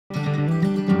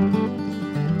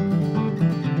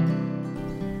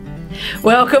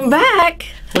Welcome back.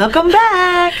 Welcome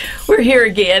back. We're here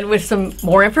again with some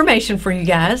more information for you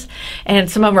guys, and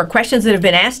some of them are questions that have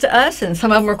been asked to us, and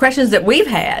some of them are questions that we've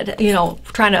had, you know,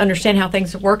 trying to understand how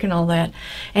things work and all that.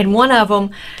 And one of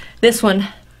them, this one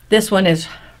is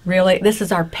really, this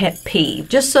is our pet peeve,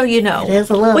 just so you know. It is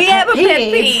a little we pet have a peeve. pet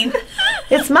peeve.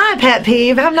 It's my pet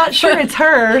peeve. I'm not sure it's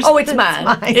hers. Oh, it's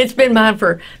mine. It's been mine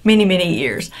for many, many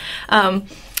years.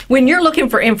 When you're looking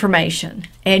for information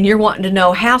and you're wanting to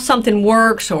know how something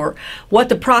works or what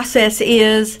the process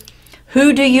is,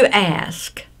 who do you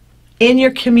ask? In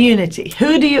your community,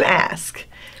 who do you ask?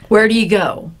 Where do you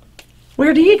go?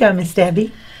 Where do you go, Miss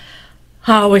Debbie?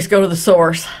 I always go to the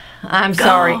source. I'm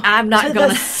sorry, I'm not to going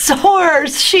the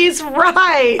source. She's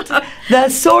right. The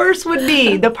source would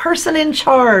be the person in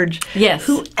charge. Yes.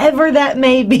 Whoever that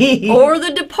may be. Or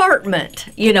the department.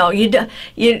 You know,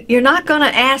 you're not going to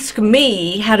ask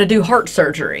me how to do heart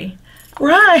surgery.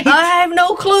 Right. I have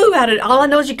no clue how to. All I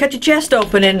know is you cut your chest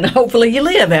open and hopefully you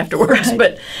live afterwards. Right.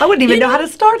 But I wouldn't even know how to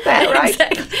start that, right?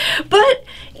 Exactly. But,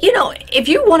 you know, if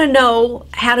you want to know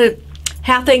how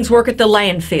things work at the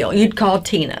landfill, you'd call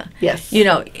Tina. Yes. You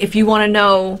know, if you want to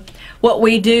know what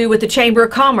we do with the Chamber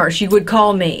of Commerce, you would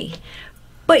call me.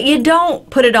 But you don't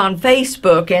put it on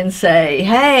Facebook and say,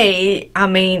 hey, I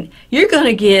mean, you're going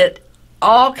to get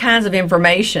all kinds of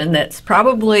information that's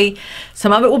probably,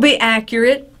 some of it will be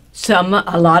accurate,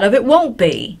 a lot of it won't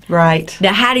be. Right.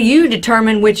 Now, how do you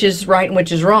determine which is right and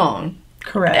which is wrong?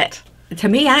 Correct. To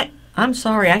me, I'm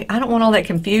sorry, I don't want all that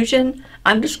confusion.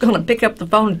 I'm just going to pick up the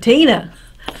phone, Tina.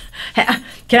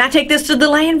 Can I take this to the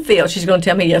landfill? She's going to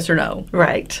tell me yes or no.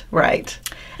 Right, right.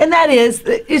 And that is,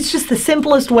 it's just the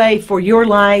simplest way for your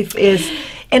life is,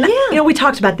 and you know, we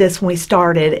talked about this when we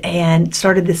started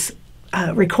this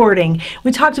recording.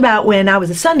 We talked about when I was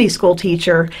a Sunday school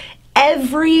teacher,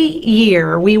 every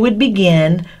year we would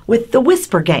begin with the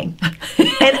whisper game.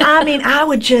 And I mean, I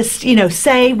would just, you know,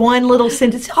 say one little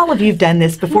sentence. All of you have done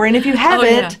this before, and if you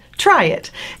haven't, try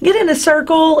it. Get in a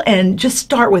circle and just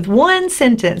start with one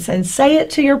sentence and say it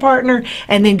to your partner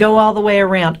and then go all the way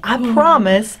around. I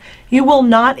promise you will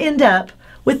not end up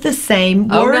with the same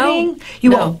wording. No.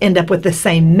 You won't end up with the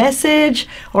same message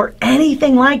or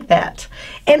anything like that.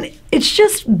 And it's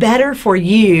just better for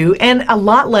you and a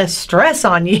lot less stress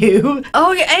on you.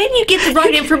 Oh, yeah, and you get the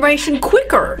right information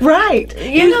quicker. Right.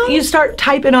 You start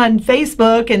typing on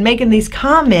Facebook and making these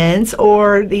comments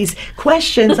or these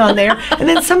questions on there, and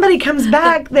then somebody comes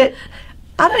back that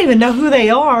I don't even know who they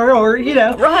are, or, you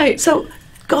know. Right. So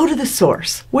go to the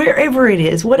source, wherever it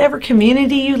is, whatever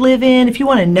community you live in. If you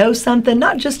want to know something,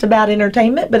 not just about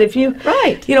entertainment, but if you,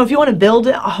 you know, if you want to build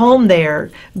a home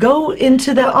there, go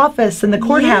into the office and the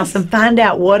courthouse and find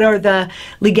out what are the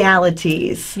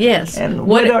legalities. Yes. And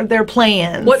what are their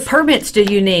plans. What permits do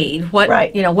you need?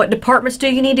 What, you know, what departments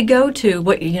do you need to go to?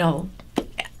 What, you know,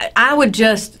 I would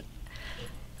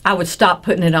stop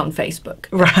putting it on Facebook.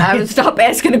 Right. I would stop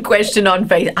asking a question on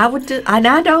Facebook.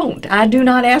 I do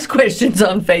not ask questions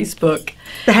on Facebook.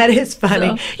 That is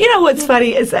funny. So. You know what's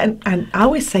funny is, and I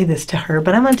always say this to her,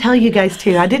 but I'm going to tell you guys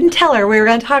too. I didn't tell her we were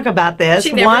going to talk about this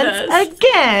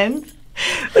again.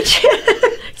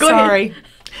 Sorry. Ahead.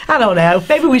 I don't know.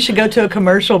 Maybe we should go to a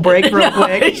commercial break real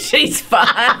quick. She's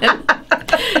fine.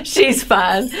 She's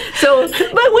fine. So,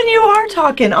 but when you are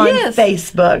talking on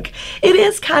Facebook, it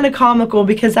is kind of comical,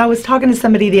 because I was talking to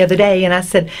somebody the other day and I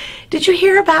said, did you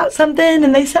hear about something?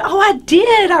 And they said, oh, I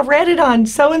did. I read it on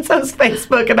so-and-so's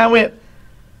Facebook. And I went,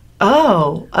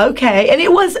 oh, okay. And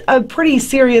it was a pretty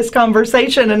serious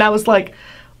conversation. And I was like,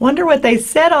 wonder what they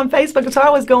said on Facebook. So I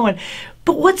was going,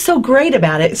 but what's so great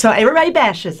about it? So everybody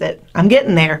bashes it. I'm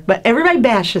getting there, but everybody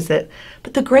bashes it.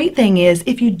 But the great thing is,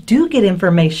 if you do get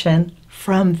information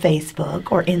from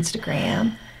Facebook or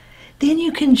Instagram, then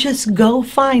you can just go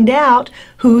find out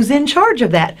who's in charge of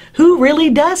that, who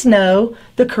really does know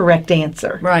the correct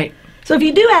answer. Right. So if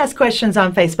you do ask questions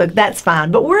on Facebook, that's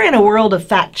fine. But we're in a world of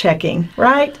fact-checking,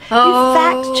 right? Oh,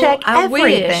 you fact-check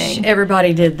everything. I wish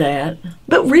everybody did that.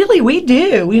 But really, we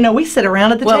do. You know, we sit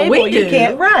around at the table. We do. You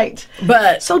can't, right?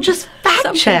 But so just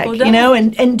fact-check, you know,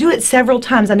 and do it several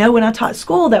times. I know when I taught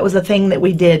school, that was a thing that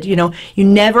we did. You know, you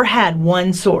never had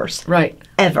one source. Right.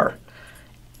 Ever.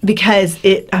 Because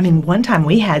one time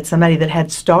we had somebody that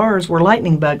had stars were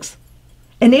lightning bugs.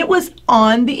 And it was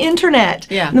on the internet.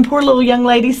 Yeah. And the poor little young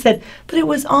lady said, but it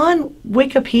was on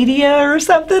Wikipedia or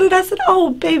something. And I said, oh,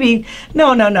 baby,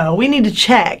 no, we need to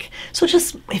check. So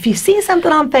just, if you see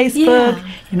something on Facebook,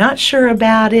 you're not sure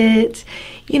about it,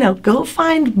 you know, go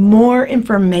find more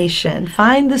information.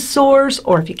 Find the source,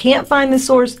 or if you can't find the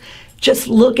source, just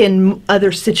look in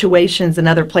other situations and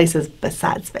other places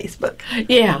besides Facebook.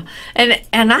 Yeah.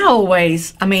 And I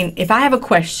always, I mean, if I have a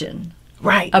question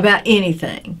Right. about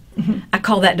anything, I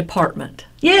call that department.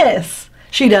 Yes.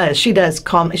 She does. She does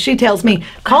call me. She tells me,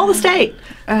 call the state.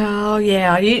 Oh,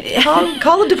 yeah.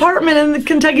 Call the department in the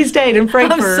Kentucky State in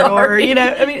Frankfurt. Or, you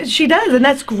know, I mean, she does, and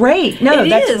that's great. No,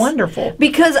 that's wonderful.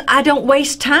 Because I don't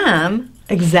waste time.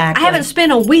 Exactly. I haven't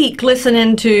spent a week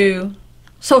listening to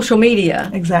social media.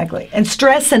 Exactly. And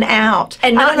stressing out.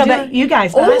 And I don't know about you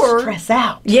guys, but I stress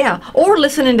out. Yeah. Or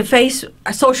listening to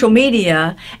social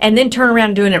media and then turn around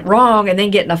and doing it wrong and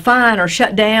then getting a fine or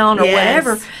shut down or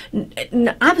whatever.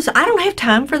 I don't have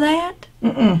time for that.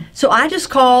 So I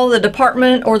just call the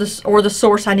department or the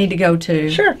source I need to go to.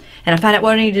 Sure. And I find out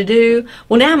what I need to do.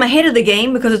 Well, now I'm ahead of the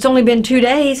game because it's only been 2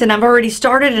 days and I've already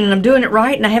started and I'm doing it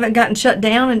right and I haven't gotten shut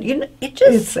down. And you know,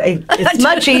 it's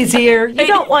much easier. You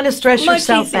don't want to stress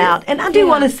yourself out. And I do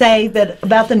want to say that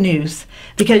about the news,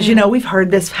 because you know we've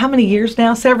heard this how many years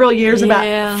now? Several years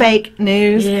about fake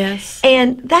news. Yes.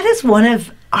 And that is one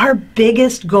of our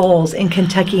biggest goals in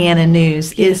Kentuckiana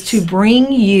News is to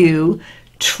bring you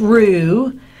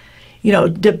true, you know,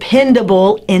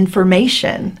 dependable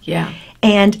information. Yeah.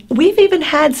 And we've even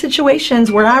had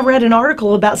situations where I read an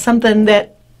article about something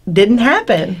that didn't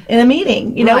happen in a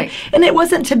meeting, you know, and it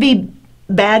wasn't to be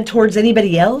bad towards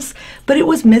anybody else, but it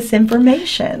was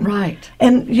misinformation. Right.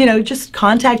 And, you know, just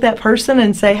contact that person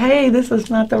and say, hey, this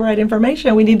is not the right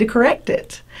information. We need to correct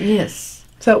it. Yes.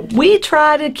 So we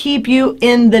try to keep you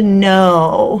in the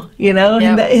know, you know,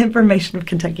 in the information of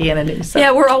Kentuckiana News. So.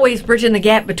 Yeah, we're always bridging the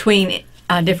gap between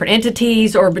different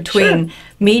entities or between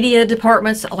media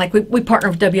departments. Like we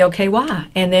partner with WOKY,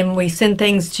 and then we submit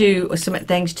things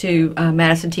to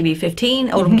Madison TV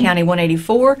 15, Oldham County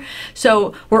 184.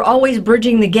 So we're always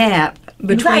bridging the gap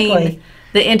between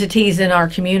the entities in our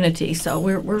community. So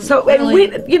we're really, and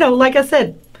we, you know, like I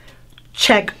said,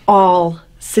 check all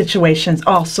situations,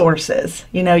 all sources.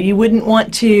 You know, you wouldn't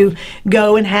want to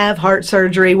go and have heart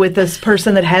surgery with this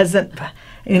person that hasn't,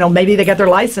 you know, maybe they got their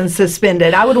license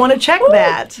suspended. I would want to check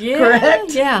that,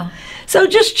 correct? Yeah. So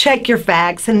just check your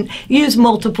facts and use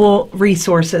multiple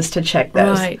resources to check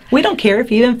those. Right. We don't care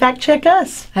if you, in fact, check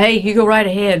us. Hey, you go right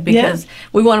ahead because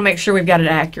we want to make sure we've got it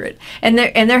accurate. And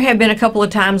there have been a couple of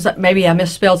times that maybe I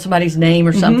misspelled somebody's name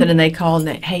or something, and they called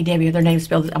and hey, Debbie, their name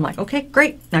spelled. I'm like, okay,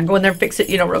 great. Now go in there and fix it,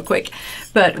 you know, real quick.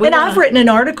 But I've written an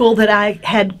article that I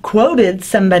had quoted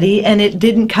somebody, and it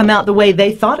didn't come out the way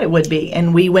they thought it would be,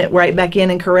 and we went right back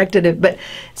in and corrected it. But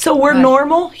so we're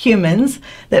normal humans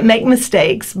that make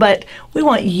mistakes, but we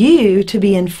want you to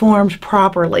be informed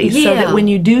properly so that when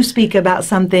you do speak about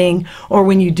something or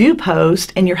when you do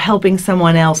post and you're helping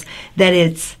someone else, that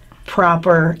it's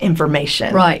proper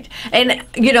information. Right. And,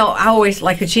 you know, I always,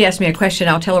 like, if she asks me a question,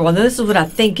 I'll tell her, well, this is what I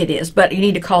think it is, but you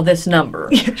need to call this number.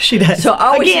 Yeah, she does. So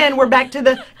again, we're back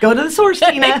to go to the source,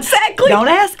 Tina. Exactly. Don't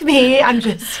ask me. I'm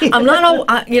just, I'm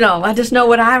not, you know, I just know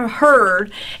what I've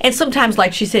heard. And sometimes,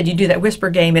 like she said, you do that whisper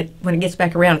game. When it gets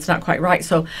back around, it's not quite right.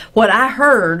 So what I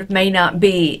heard may not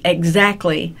be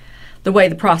exactly the way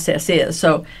the process is.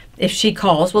 So if she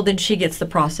calls, well, then she gets the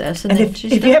process. And then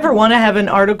if you ever want to have an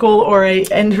article or an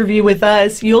interview with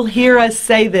us, you'll hear us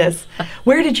say this.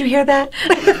 Where did you hear that?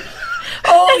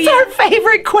 Oh, it's our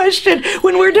favorite question.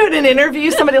 When we're doing an interview,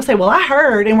 somebody will say, well, I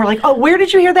heard. And we're like, oh, where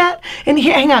did you hear that? And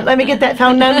here, hang on, let me get that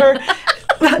phone number.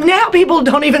 Now people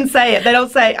don't even say it. They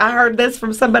don't say, I heard this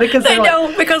from somebody. Because they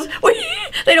don't, because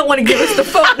they don't want to give us the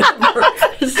phone number.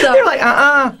 So. They're like,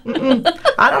 I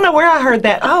don't know where I heard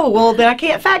that. Oh, well, then I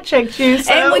can't fact check you.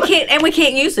 So. And we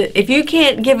can't use it. If you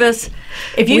can't give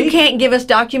us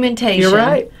documentation, you're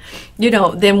right. You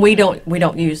know, then we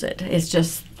don't use it. It's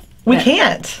just we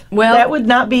can't. Well, that would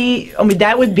not be. I mean,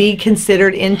 that would be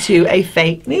considered into a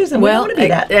fake news, and we don't want to do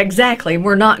that. Exactly.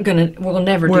 We'll never do that.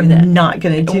 We're not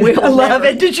going to do that. I love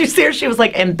it. Did you see her? She was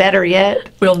like, and better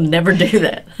yet, we'll never do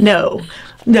that. No.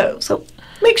 So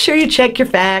make sure you check your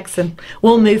facts, and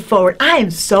we'll move forward. I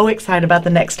am so excited about the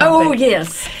next topic. Oh,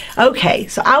 yes. Okay,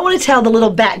 so I want to tell the little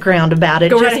background about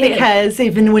it, because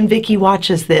even when Vicki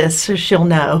watches this, she'll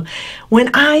know.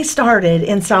 When I started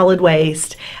in solid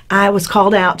waste, I was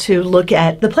called out to look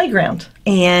at the playground.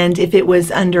 And if it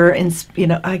was under, you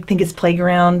know, I think it's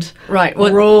playground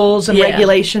rules and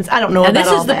regulations. I don't know about all that.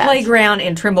 And this is the playground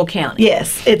in Trimble County.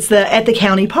 Yes, it's at the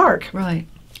county park. Right.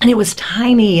 And it was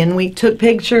tiny, and we took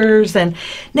pictures, and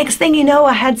next thing you know,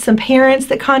 I had some parents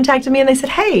that contacted me, and they said,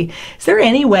 hey, is there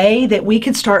any way that we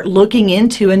could start looking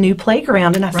into a new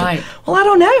playground? And I said, well, I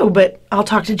don't know, but I'll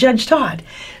talk to Judge Todd.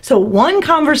 So one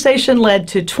conversation led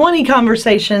to 20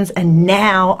 conversations, and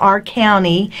now our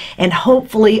county, and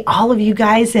hopefully all of you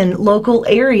guys in local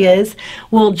areas,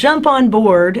 will jump on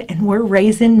board, and we're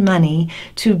raising money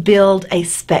to build a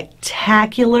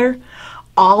spectacular,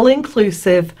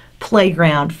 all-inclusive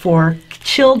playground for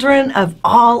children of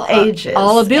all ages,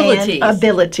 all abilities, and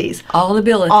abilities, all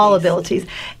abilities, all abilities.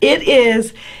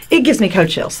 It gives me cold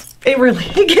chills.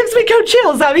 It gives me cold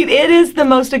chills. I mean, it is the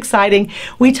most exciting.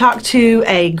 We talked to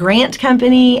a grant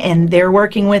company, and they're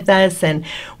working with us and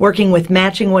working with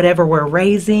matching whatever we're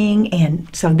raising. And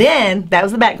so then, that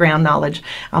was the background knowledge.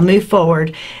 I'll move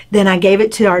forward. Then I gave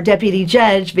it to our deputy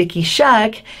judge, Vicki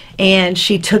Shuck, and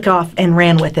she took off and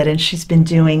ran with it. And she's been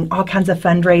doing all kinds of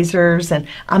fundraisers. And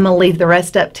I'm going to leave the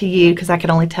rest up to you because I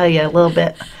can only tell you a little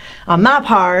bit on my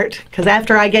part, because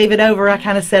after I gave it over, I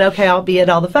kind of said, okay, I'll be at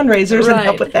all the fundraisers and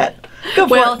help with that.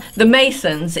 Well, the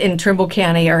Masons in Trimble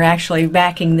County are actually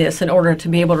backing this in order to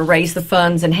be able to raise the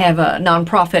funds and have a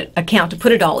nonprofit account to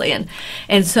put it all in.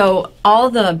 And so all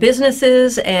the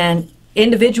businesses and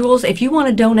individuals, if you want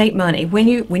to donate money, when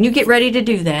you get ready to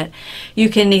do that, you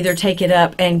can either take it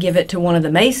up and give it to one of the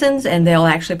Masons, and they'll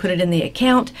actually put it in the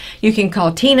account. You can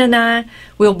call Tina and I.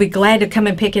 We'll be glad to come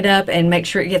and pick it up and make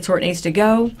sure it gets where it needs to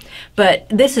go. But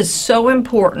this is so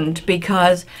important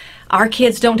because our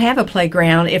kids don't have a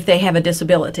playground if they have a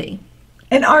disability.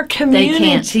 And our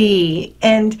community,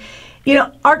 and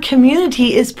our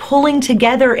community is pulling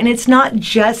together, and it's not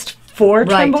just for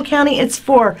Trimble County, it's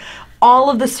for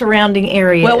all of the surrounding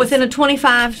areas. Well, within a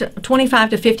 25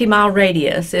 to 50 mile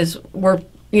radius is where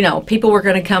people were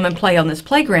going to come and play on this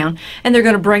playground, and they're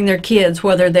going to bring their kids,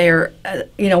 whether they're,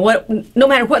 no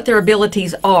matter what their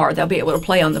abilities are, they'll be able to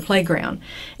play on the playground.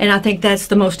 And I think that's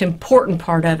the most important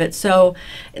part of it. So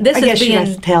this I guess you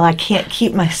guys tell I can't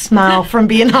keep my smile from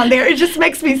being on there. It just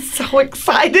makes me so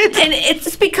excited. And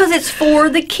it's because it's for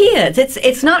the kids.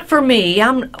 It's not for me.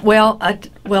 I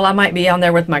might be on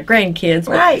there with my grandkids.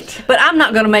 But I'm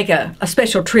not going to make a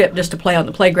special trip just to play on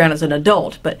the playground as an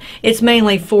adult. But it's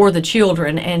mainly for the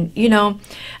children. And,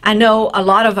 I know a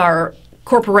lot of our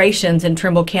corporations in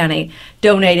Trimble County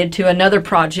donated to another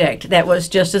project that was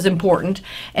just as important,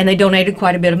 and they donated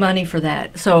quite a bit of money for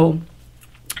that. So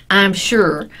I'm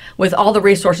sure with all the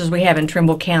resources we have in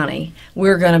Trimble County,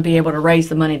 we're going to be able to raise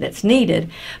the money that's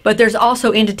needed. But there's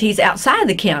also entities outside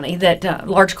the county, that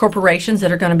large corporations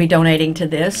that are going to be donating to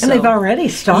this. And they've already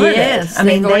started. Yes, I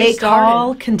mean, they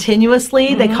call continuously.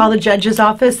 Mm-hmm. They call the judge's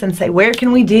office and say, where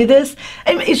can we do this?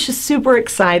 I mean, it's just super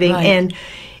exciting. And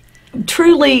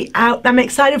truly, I'm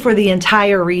excited for the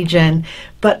entire region,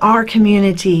 but our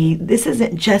community, this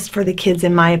isn't just for the kids,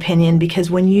 in my opinion,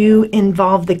 because when you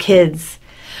involve the kids,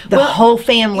 the whole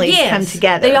families come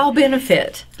together. They all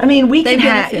benefit. I mean, we can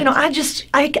have,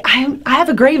 I have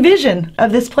a great vision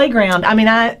of this playground. I mean,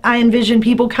 I envision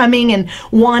people coming and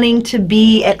wanting to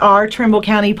be at our Trimble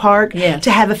County Park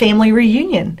to have a family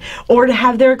reunion, or to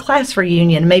have their class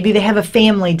reunion. Maybe they have a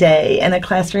family day and a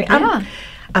class reunion.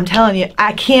 I'm telling you,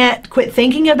 I can't quit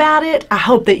thinking about it. I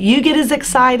hope that you get as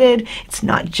excited. It's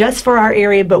not just for our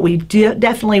area, but we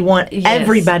definitely want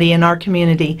everybody in our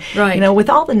community. With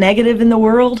all the negative in the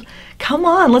world, come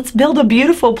on, let's build a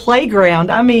beautiful playground.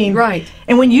 I mean,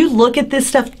 and when you look at this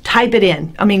stuff, type it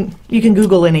in. I mean, you can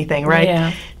Google anything,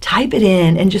 right? Type it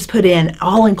in and just put in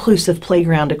all-inclusive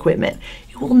playground equipment.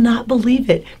 You will not believe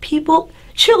it.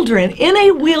 Children in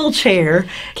a wheelchair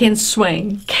can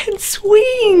swing.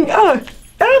 Oh,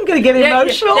 I'm going to get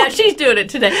emotional. Now she's doing it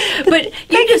today. But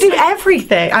you can do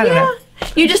everything. I don't know.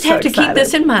 You just have to keep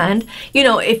this in mind.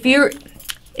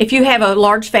 If you have a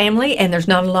large family and there's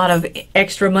not a lot of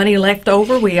extra money left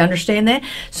over, we understand that.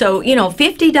 So,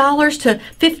 $50 to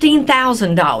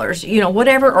 $15,000,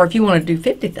 whatever, or if you want to do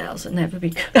 $50,000, that would be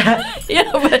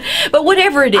good. But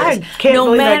whatever it is. I can't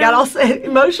believe I got all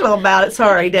emotional about it.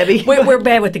 Sorry, Debbie. We're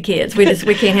bad with the kids. We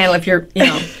can't handle if you're,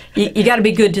 you got to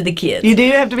be good to the kids. You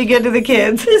do have to be good to the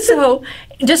kids. So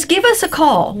just give us a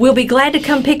call. We'll be glad to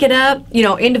come pick it up.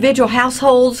 Individual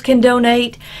households can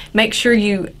donate. Make sure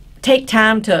you take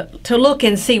time to look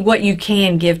and see what you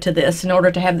can give to this in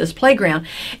order to have this playground.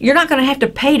 You're not going to have to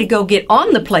pay to go get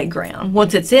on the playground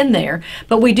once it's in there,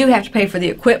 but we do have to pay for the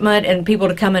equipment and people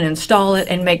to come and install it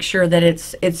and make sure that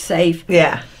it's safe.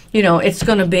 Yeah. It's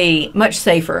going to be much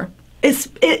safer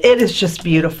It is just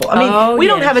beautiful. I mean, we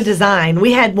don't have a design.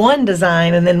 We had one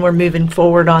design, and then we're moving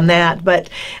forward on that. But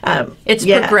it's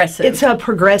progressive. It's a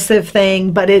progressive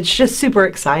thing, but it's just super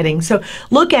exciting. So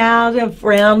look out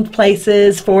around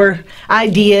places for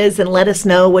ideas and let us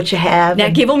know what you have. Now,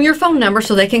 give them your phone number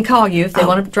so they can call you if they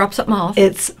want to drop something off.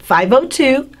 It's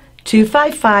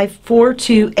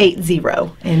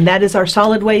 502-255-4280, and that is our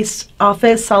solid waste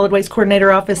office, solid waste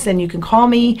coordinator office, and you can call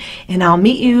me, and I'll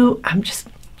meet you.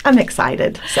 I'm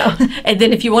excited. So, and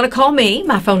then if you want to call me,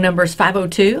 my phone number is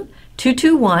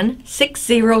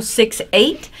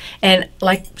 502-221-6068. And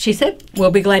like she said,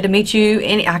 we'll be glad to meet you.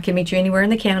 I can meet you anywhere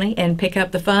in the county and pick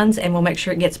up the funds, and we'll make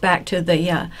sure it gets back to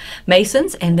the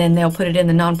Masons, and then they'll put it in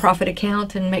the nonprofit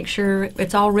account and make sure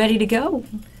it's all ready to go.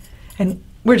 And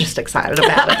we're just excited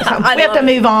about it. So we have to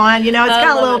move on. You know, it's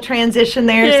got a little transition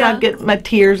there, so I've got my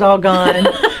tears all gone.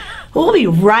 We'll be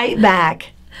right back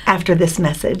after this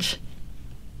message.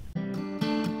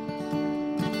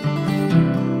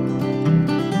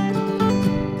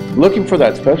 Looking for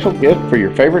that special gift for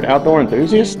your favorite outdoor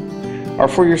enthusiast? Or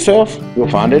for yourself? You'll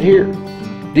find it here.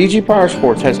 DG Power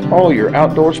Sports has all your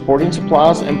outdoor sporting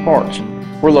supplies and parts.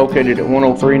 We're located at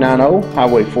 10390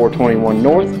 Highway 421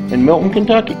 North in Milton,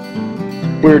 Kentucky.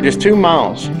 We're just 2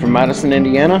 miles from Madison,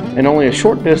 Indiana, and only a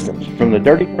short distance from the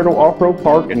Dirty Turtle Off-Road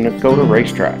Park and Dakota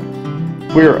Racetrack.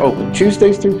 We are open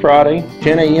Tuesdays through Friday,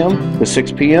 10 a.m. to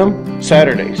 6 p.m.,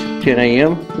 Saturdays, 10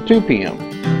 a.m. to 2 p.m.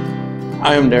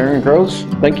 I am Darren Gross.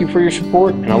 Thank you for your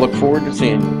support, and I look forward to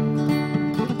seeing you.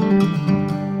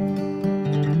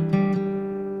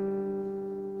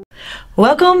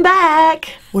 Welcome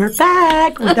back. We're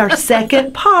back with our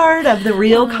second part of the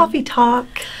Real Coffee Talk.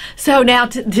 So now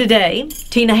today,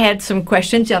 Tina had some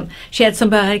questions. She had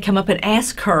somebody come up and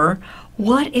ask her,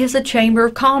 "What is a Chamber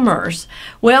of Commerce?"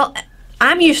 Well,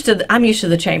 I'm used to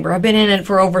the chamber. I've been in it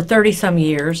for over 30-some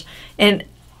years, and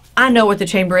I know what the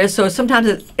chamber is. So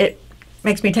sometimes it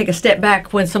makes me take a step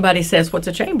back when somebody says, "What's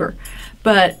a chamber?"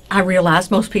 But I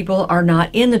realize most people are not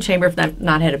in the chamber if they've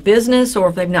not had a business or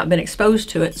if they've not been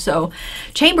exposed to it. So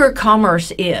Chamber of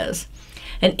Commerce is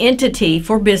an entity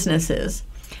for businesses.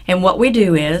 And what we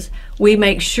do is we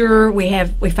make sure we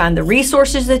find the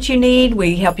resources that you need.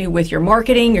 We help you with your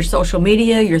marketing, your social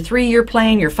media, your 3-year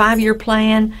plan, your 5-year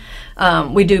plan.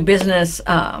 We do business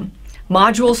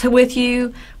modules with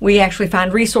you. We actually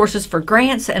find resources for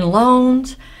grants and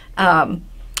loans.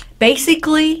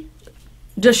 Basically,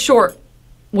 just short,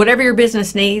 whatever your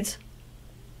business needs,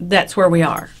 that's where we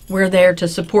are. We're there to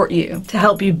support you. To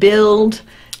help you build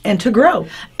and to grow.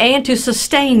 And to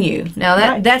sustain you.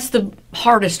 Now that's the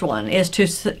hardest one, is to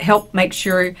help make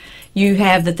sure you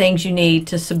have the things you need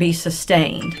to be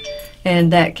sustained.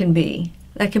 And that can be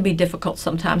difficult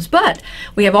sometimes. But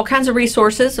we have all kinds of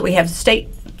resources. We have state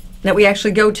that we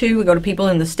actually go to. We go to people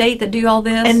in the state that do all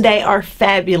this. And they are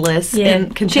fabulous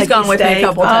in Kentucky She's gone with me a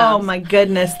couple times. Oh my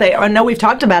goodness. I know we've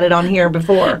talked about it on here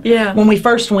before. Yeah. When we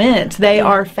first went, they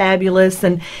are fabulous,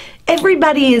 and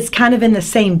everybody is kind of in the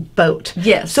same boat.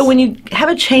 Yes. So when you have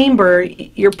a chamber,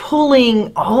 you're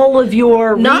pulling all of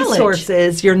your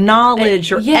resources, your knowledge,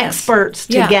 your experts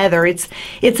together.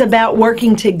 It's about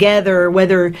working together,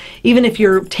 even if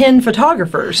you're 10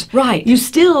 photographers. Right. You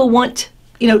still want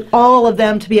all of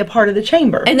them to be a part of the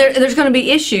chamber. And there's going to be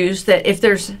issues that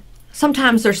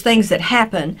sometimes there's things that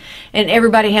happen and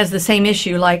everybody has the same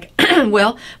issue, like,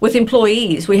 well, with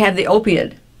employees, we have the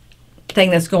opioid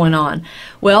thing that's going on.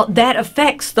 Well, that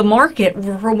affects the market.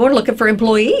 We're looking for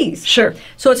employees. Sure.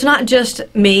 So it's not just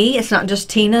me, it's not just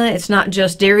Tina, it's not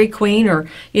just Dairy Queen or,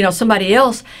 somebody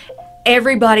else.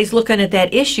 Everybody's looking at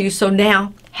that issue. So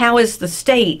now, how is the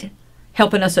state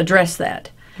helping us address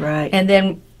that? Right. And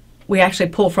then we actually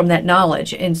pull from that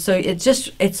knowledge, and so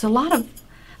it's a lot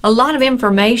of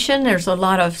information. There's a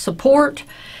lot of support.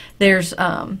 There's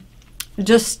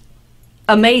just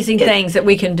amazing things that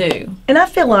we can do. And I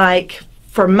feel like,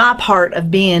 for my part of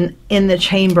being in the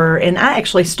chamber, and I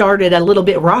actually started a little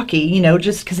bit rocky,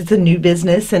 just because it's a new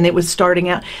business and it was starting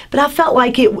out, but I felt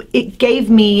like it gave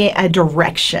me a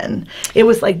direction. It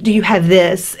was like, do you have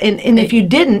this? And if you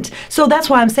didn't, so that's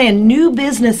why I'm saying new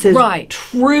businesses,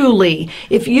 truly,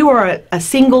 if you are a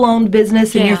single-owned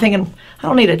business and you're thinking, I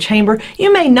don't need a chamber,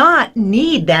 you may not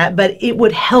need that, but it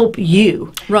would help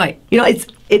you. Right.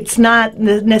 It's not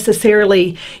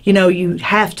necessarily, you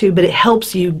have to, but it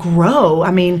helps you grow.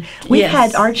 I mean, we've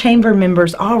had our chamber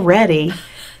members already,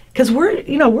 because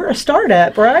we're a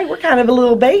startup, right? We're kind of a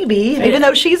little baby, even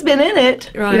though she's been in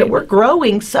it. Right. We're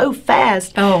growing so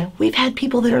fast. Oh. We've had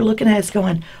people that are looking at us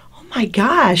going, oh my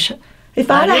gosh,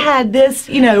 if I'd have had this,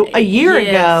 a year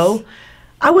ago,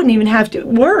 I wouldn't even have to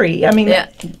worry. I mean,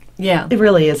 Yeah. It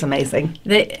really is amazing.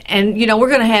 And you know,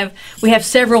 we have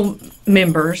several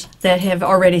members that have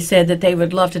already said that they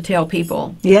would love to tell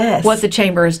people Yes. what the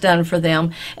chamber has done for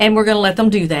them, and we're going to let them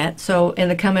do that. So in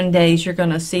the coming days, you're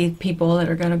going to see people that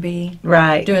are going to be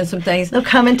Right. doing some things. They'll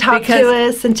come and talk Because- to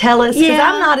us and tell us. Because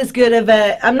Yeah. I'm not as good of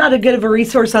a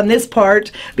resource on this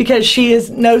part because she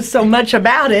knows so much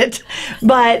about it.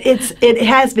 But it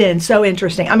has been so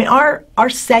interesting. I mean, our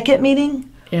second meeting.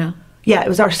 Yeah. Yeah, it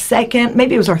was our second,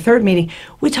 maybe it was our third meeting.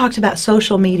 We talked about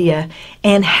social media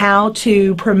and how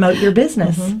to promote your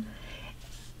business.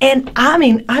 And I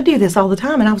mean, I do this all the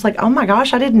time, and I was like, oh my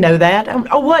gosh, I didn't know that.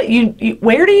 Oh, what, you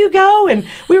where do you go? And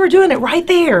we were doing it right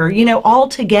there, you know, all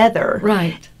together.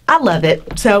 Right. I love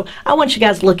it. So I want you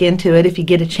guys to look into it if you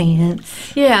get a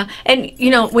chance. Yeah, and you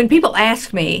know, when people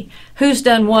ask me who's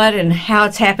done what and how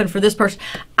it's happened for this person,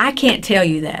 I can't tell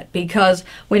you that, because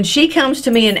when she comes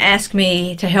to me and asks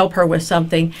me to help her with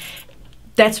something,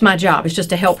 that's my job. It's just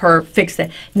to help her fix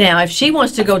that. Now, if she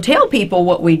wants to go tell people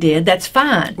what we did, that's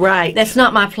fine. Right. That's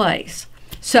not my place.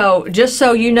 So just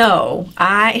so you know,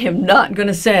 I am not going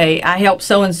to say I helped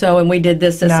so and so and we did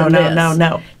this, No, and no, this.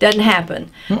 no. Doesn't happen.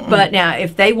 But now,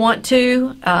 if they want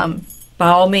to, by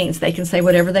all means, they can say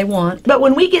whatever they want. But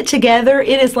when we get together,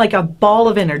 it is like a ball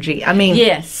of energy. I mean,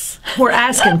 Yes. we're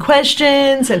asking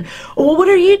questions and, well, what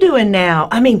are you doing now?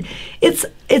 I mean, it's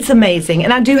amazing.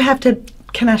 And I do have to,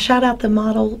 can I shout out the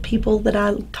model people that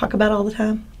I talk about all the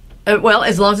time? Well,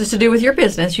 as long as it's to do with your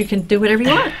business, you can do whatever you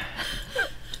want.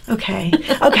 Okay.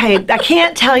 I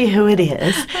can't tell you who it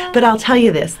is, but I'll tell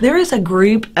you this. There is a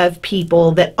group of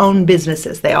people that own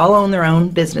businesses. They all own their own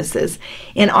businesses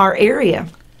in our area.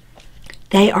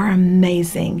 They are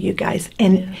amazing, you guys.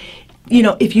 And, you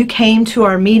know, if you came to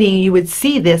our meeting, you would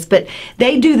see this, but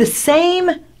they do the same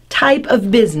type of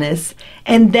business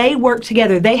and they work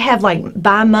together. They have like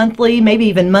bi-monthly, maybe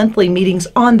even monthly meetings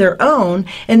on their own,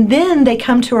 and then they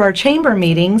come to our chamber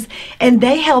meetings and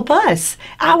they help us.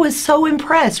 I was so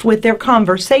impressed with their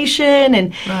conversation,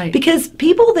 and Right. because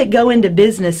people that go into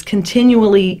business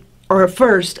continually or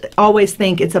first always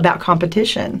think it's about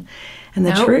competition. And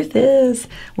the Nope. truth is,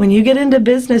 when you get into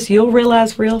business, you'll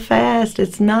realize real fast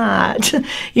it's not.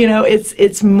 You know,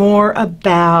 it's more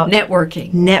about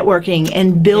Networking.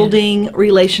 and building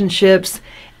relationships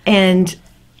and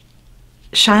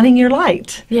shining your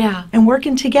light. Yeah. And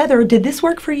working together. Did this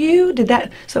work for you? Did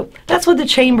that? So that's what the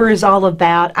chamber is all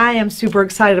about. I am super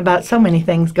excited about so many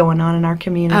things going on in our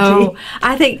community. Oh,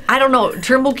 I don't know.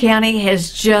 Trimble County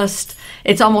has just,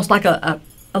 it's almost like a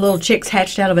little chick's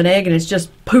hatched out of an egg, and it's just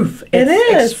poof. It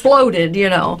is. exploded, you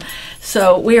know.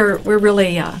 So we're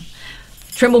really,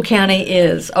 Trimble County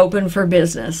is open for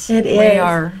business. It We is.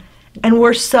 are. And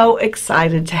we're so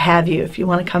excited to have you if you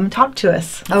want to come and talk to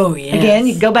us. Oh, yes. Again,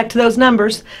 you can go back to those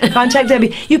numbers. Contact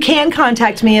Debbie. You can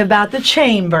contact me about the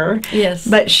chamber. Yes.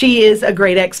 But she is a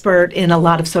great expert in a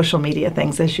lot of social media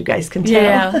things, as you guys can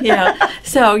tell. Yeah.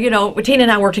 So, you know, Tina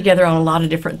and I work together on a lot of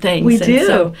different things. We And do.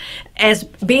 So, as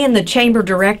being the chamber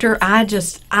director,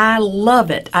 I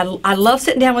love it. I love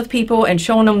sitting down with people and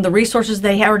showing them the resources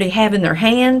they already have in their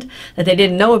hand that they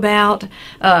didn't know about,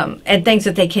 and things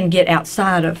that they can get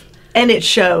outside of. And it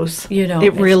shows. You know,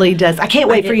 it really does. I can't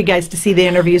wait for you guys to see the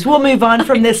interviews. We'll move on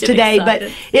from this get today, but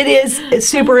excited. it's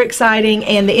super exciting,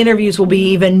 and the interviews will be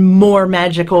even more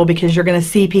magical because you're going to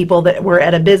see people that were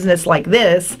at a business like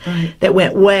this that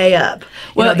went way up.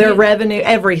 Well, Their you- revenue,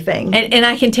 everything. And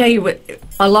I can tell you,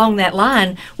 along that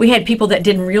line, we had people that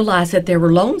didn't realize that there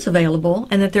were loans available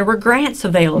and that there were grants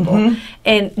available.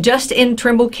 And just in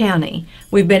Trimble County,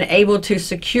 we've been able to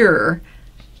secure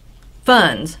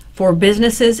funds for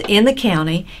businesses in the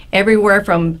county, everywhere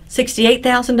from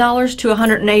 $68,000 to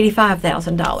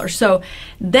 $185,000. So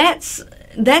that's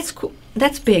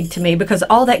big to me, because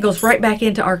all that goes right back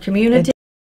into our community.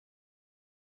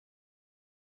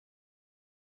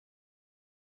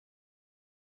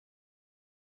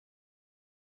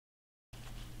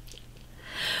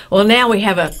 Well, now we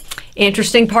have a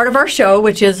interesting part of our show,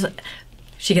 which is,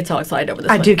 she gets all excited over this.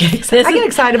 I one. do get excited. I get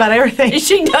excited about everything.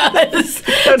 She does.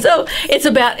 So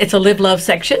it's a live love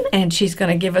section, and she's going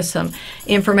to give us some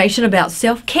information about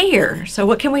self-care. So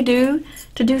what can we do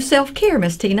to do self-care,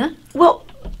 Miss Tina? Well,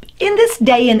 in this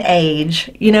day and age,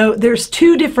 you know, there's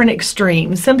two different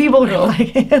extremes. Some people are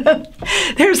like,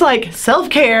 there's like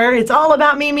self-care, it's all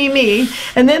about me, me, me.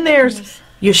 And then there's,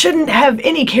 you shouldn't have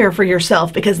any care for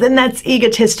yourself because then that's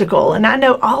egotistical. And I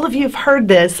know all of you have heard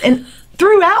this, and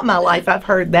throughout my life I've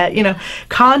heard that, you know,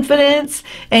 confidence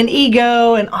and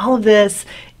ego and all of this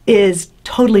is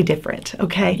totally different,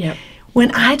 okay? Yep.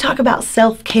 When I talk about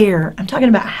self-care, I'm talking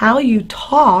about how you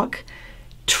talk,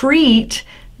 treat,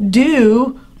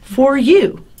 do for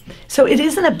you. So it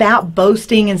isn't about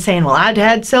boasting and saying, well, I'd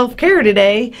had self-care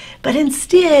today, but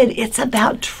instead it's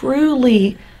about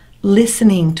truly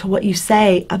listening to what you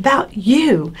say about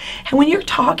you. And when you're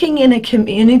talking in a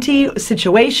community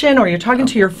situation or you're talking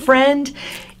to your friend,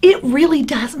 it really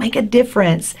does make a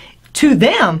difference to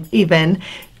them even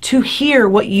to hear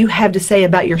what you have to say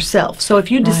about yourself. So if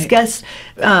you discuss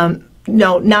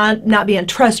not being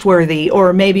trustworthy,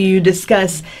 or maybe you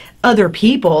discuss other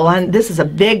people, and this is a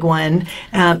big one,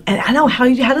 and I know how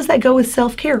does that go with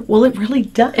self-care? Well, it really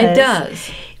does. It does.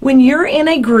 When you're in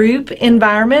a group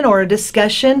environment or a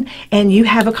discussion and you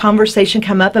have a conversation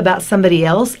come up about somebody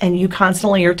else and you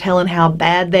constantly are telling how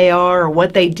bad they are or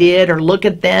what they did or look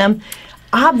at them,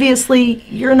 obviously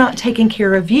you're not taking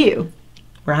care of you,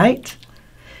 right?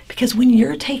 Because when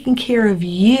you're taking care of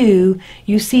you,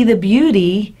 you see the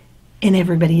beauty in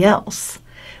everybody else.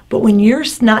 But when you're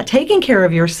not taking care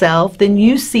of yourself, then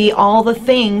you see all the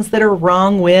things that are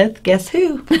wrong with, guess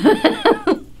who?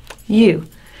 You.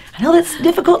 I know that's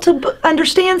difficult to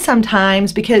understand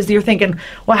sometimes because you're thinking,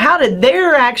 well, how did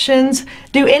their actions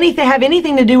have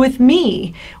anything to do with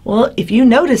me? Well, if you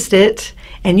noticed it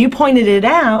and you pointed it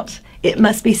out, it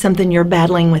must be something you're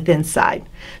battling with inside.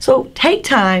 So take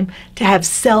time to have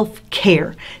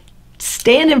self-care.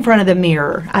 Stand in front of the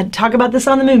mirror. I talk about this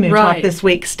on the Moo Moo Talk this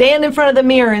week. Stand in front of the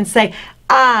mirror and say,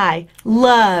 I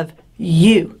love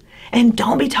you. And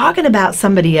don't be talking about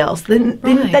somebody else. Then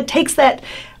that takes that.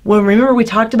 Well, remember we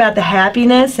talked about the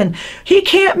happiness and he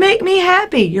can't make me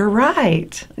happy. You're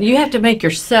right. You have to make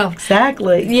yourself.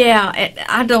 Exactly. Yeah,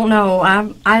 I don't know.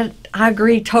 I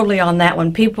agree totally on that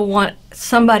one. People want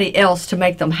somebody else to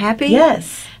make them happy.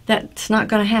 Yes. That's not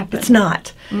going to happen. It's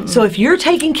not. So if you're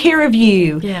taking care of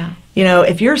you,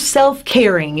 if you're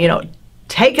self-caring,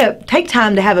 take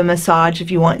time to have a massage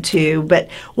if you want to, but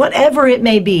whatever it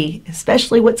may be,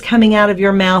 especially what's coming out of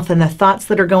your mouth and the thoughts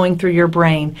that are going through your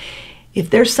brain, if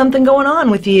there's something going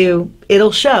on with you,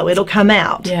 it'll show, it'll come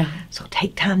out. Yeah. So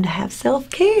take time to have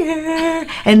self-care.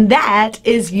 And that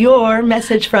is your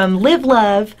message from Live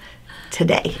Love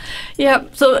today.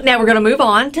 Yep. So now we're going to move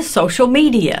on to social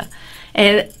media.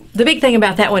 And the big thing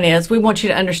about that one is we want you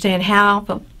to understand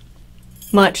how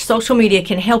much social media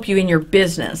can help you in your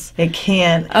business. It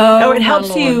can. Oh, it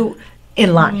helps you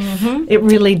in life. It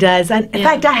really does. And in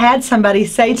fact, I had somebody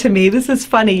say to me, this is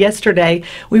funny, yesterday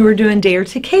we were doing Dare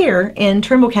to Care in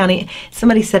Trimble County.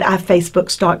 Somebody said, I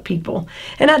Facebook stalk people.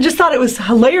 And I just thought it was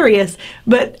hilarious.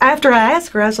 But after I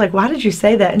asked her, I was like, why did you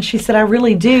say that? And she said, I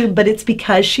really do, but it's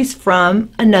because she's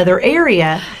from another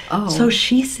area. Oh. So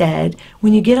she said,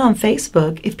 when you get on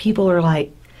Facebook, if people are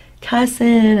like cussing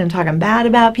and talking bad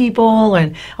about people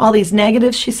and all these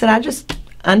negatives, she said, I just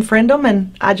unfriend them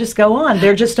and I just go on.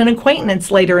 They're just an acquaintance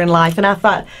later in life. And I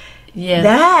thought,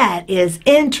 that is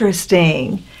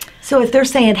interesting. So if they're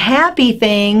saying happy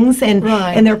things and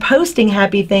they're posting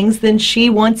happy things, then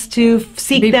she wants to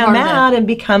seek them out and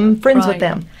become friends with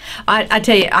them. I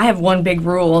tell you, I have one big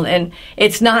rule, and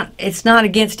it's not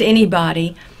against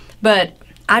anybody, but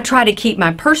I try to keep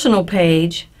my personal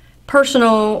page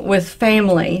personal with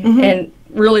family and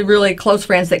really, really close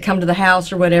friends that come to the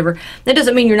house or whatever. That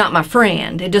doesn't mean you're not my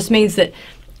friend. It just means that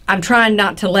I'm trying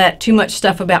not to let too much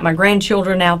stuff about my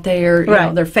grandchildren out there, you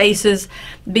know, their faces,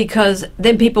 because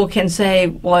then people can say,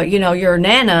 well, you're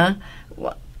Nana.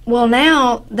 Well,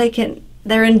 now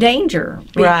they're in danger.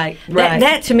 Right.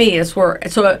 That to me is where,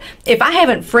 so if I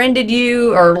haven't friended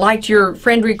you or liked your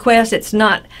friend request, it's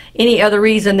not any other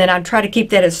reason than I try to keep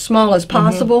that as small as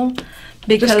possible.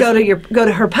 Because just go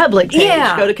to her public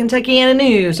page. Go to Kentuckiana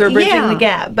News or Bridging the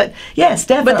Gap. But yes,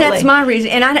 definitely. But that's my reason.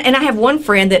 And I have one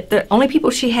friend that the only people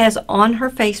she has on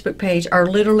her Facebook page are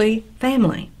literally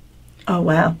family. Oh,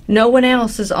 wow. No one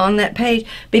else is on that page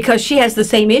because she has the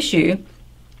same issue.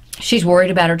 She's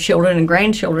worried about her children and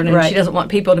grandchildren, and she doesn't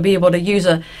want people to be able to use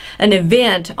an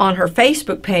event on her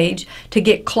Facebook page to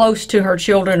get close to her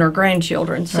children or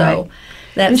grandchildren. So.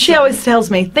 And she always tells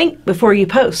me, think before you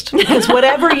post, because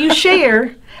whatever you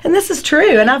share, and this is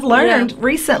true, and I've learned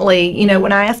recently,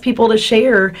 when I ask people to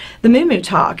share the Moo Moo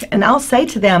Talk, and I'll say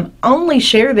to them, only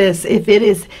share this if it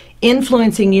is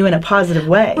influencing you in a positive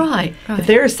way. Right. If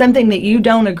there is something that you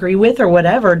don't agree with or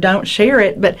whatever, don't share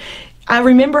it. But I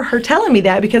remember her telling me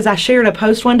that because I shared a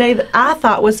post one day that I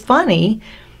thought was funny,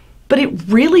 but it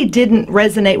really didn't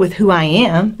resonate with who I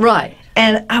am. Right.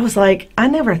 And I was like, I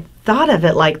never thought of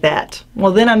it like that.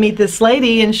 Well, then I meet this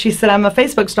lady and she said, I'm a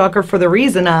Facebook stalker for the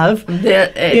reason of,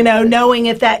 knowing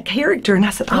if that character. And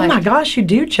I said, oh my gosh, you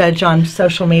do judge on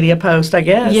social media posts, I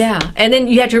guess. Yeah. And then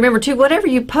you have to remember too, whatever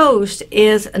you post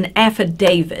is an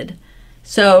affidavit.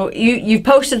 So you've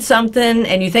posted something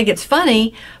and you think it's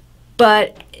funny,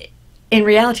 but in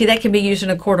reality, that can be used in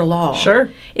a court of law. Sure.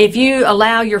 If you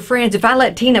allow your friends, if I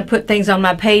let Tina put things on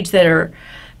my page that are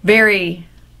very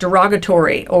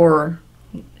derogatory or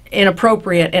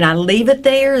inappropriate and I leave it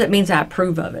there, that means I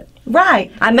approve of it.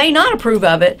 Right. I may not approve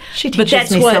of it. She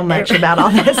teaches me so much about all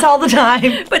this all the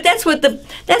time. But that's what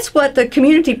the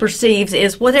community perceives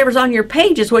is whatever's on your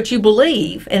page is what you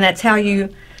believe, and that's how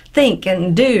you think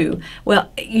and do.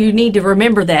 Well, you need to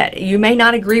remember that. You may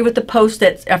not agree with the post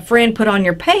that a friend put on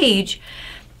your page.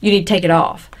 You need to take it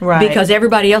off. Right. Because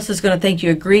everybody else is going to think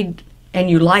you agreed and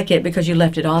you like it because you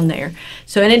left it on there.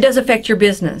 So, and it does affect your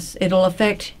business. It'll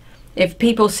affect, if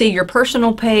people see your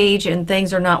personal page and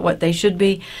things are not what they should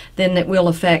be, then it will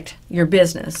affect your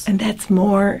business. And that's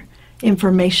more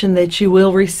information that you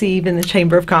will receive in the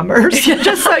Chamber of Commerce,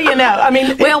 just so you know. I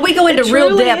mean, well, we go into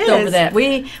real depth is. over that.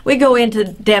 We go into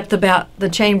depth about the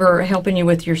Chamber helping you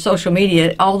with your social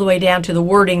media, all the way down to the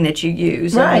wording that you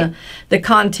use, right, and the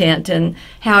content and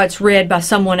how it's read by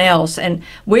someone else. And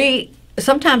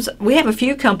sometimes we have a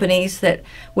few companies that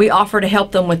we offer to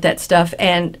help them with that stuff,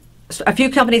 and a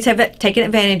few companies have taken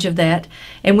advantage of that,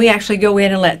 and we actually go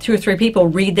in and let 2 or 3 people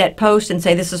read that post and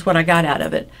say, this is what I got out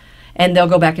of it. And they'll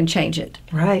go back and change it.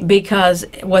 Right. Because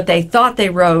what they thought they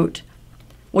wrote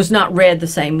was not read the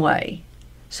same way.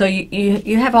 So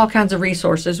you have all kinds of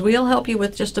resources. We'll help you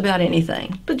with just about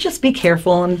anything. But just be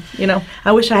careful. And,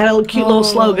 I wish I had a cute little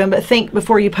slogan, but think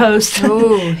before you post.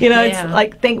 Oh, It's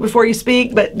like think before you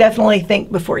speak, but definitely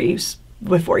think before you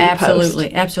absolutely,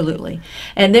 post. Absolutely.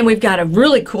 And then we've got a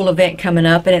really cool event coming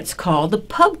up, and it's called the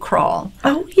Pub Crawl.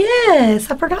 Oh,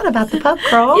 yes. I forgot about the Pub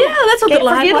Crawl. Yeah, that's what Can't the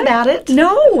Live forget White, about it.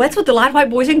 No, that's what the Live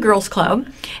White Boys and Girls Club.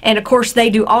 And, of course,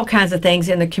 they do all kinds of things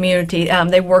in the community.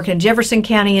 They work in Jefferson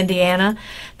County, Indiana.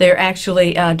 They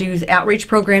actually do outreach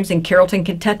programs in Carrollton,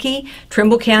 Kentucky,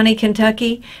 Trimble County,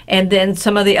 Kentucky, and then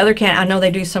some of the other counties. I know they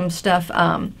do some stuff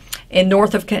in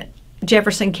north of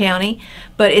Jefferson County,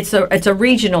 but it's a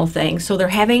regional thing. So they're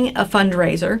having a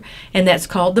fundraiser, and that's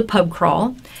called the Pub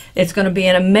Crawl. It's going to be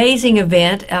an amazing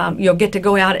event. You'll get to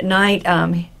go out at night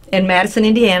in Madison,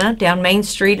 Indiana, down Main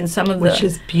Street, and which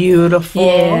is beautiful.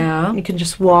 Yeah, you can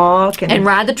just walk and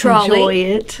ride the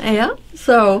trolley. Enjoy it. Yeah.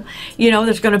 So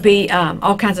there's going to be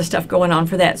all kinds of stuff going on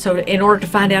for that. So in order to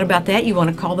find out about that, you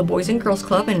want to call the Boys and Girls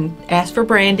Club and ask for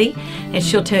Brandy, and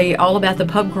she'll tell you all about the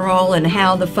Pub Crawl and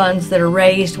how the funds that are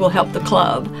raised will help the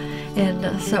club.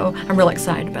 And so I'm real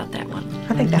excited about that one.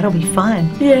 I think that'll be fun.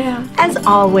 Yeah. As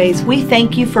always, we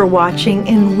thank you for watching,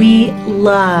 and we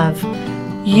love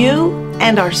you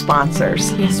and our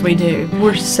sponsors. Yes, we do.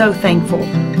 We're so thankful.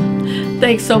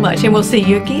 Thanks so much, and we'll see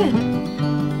you again.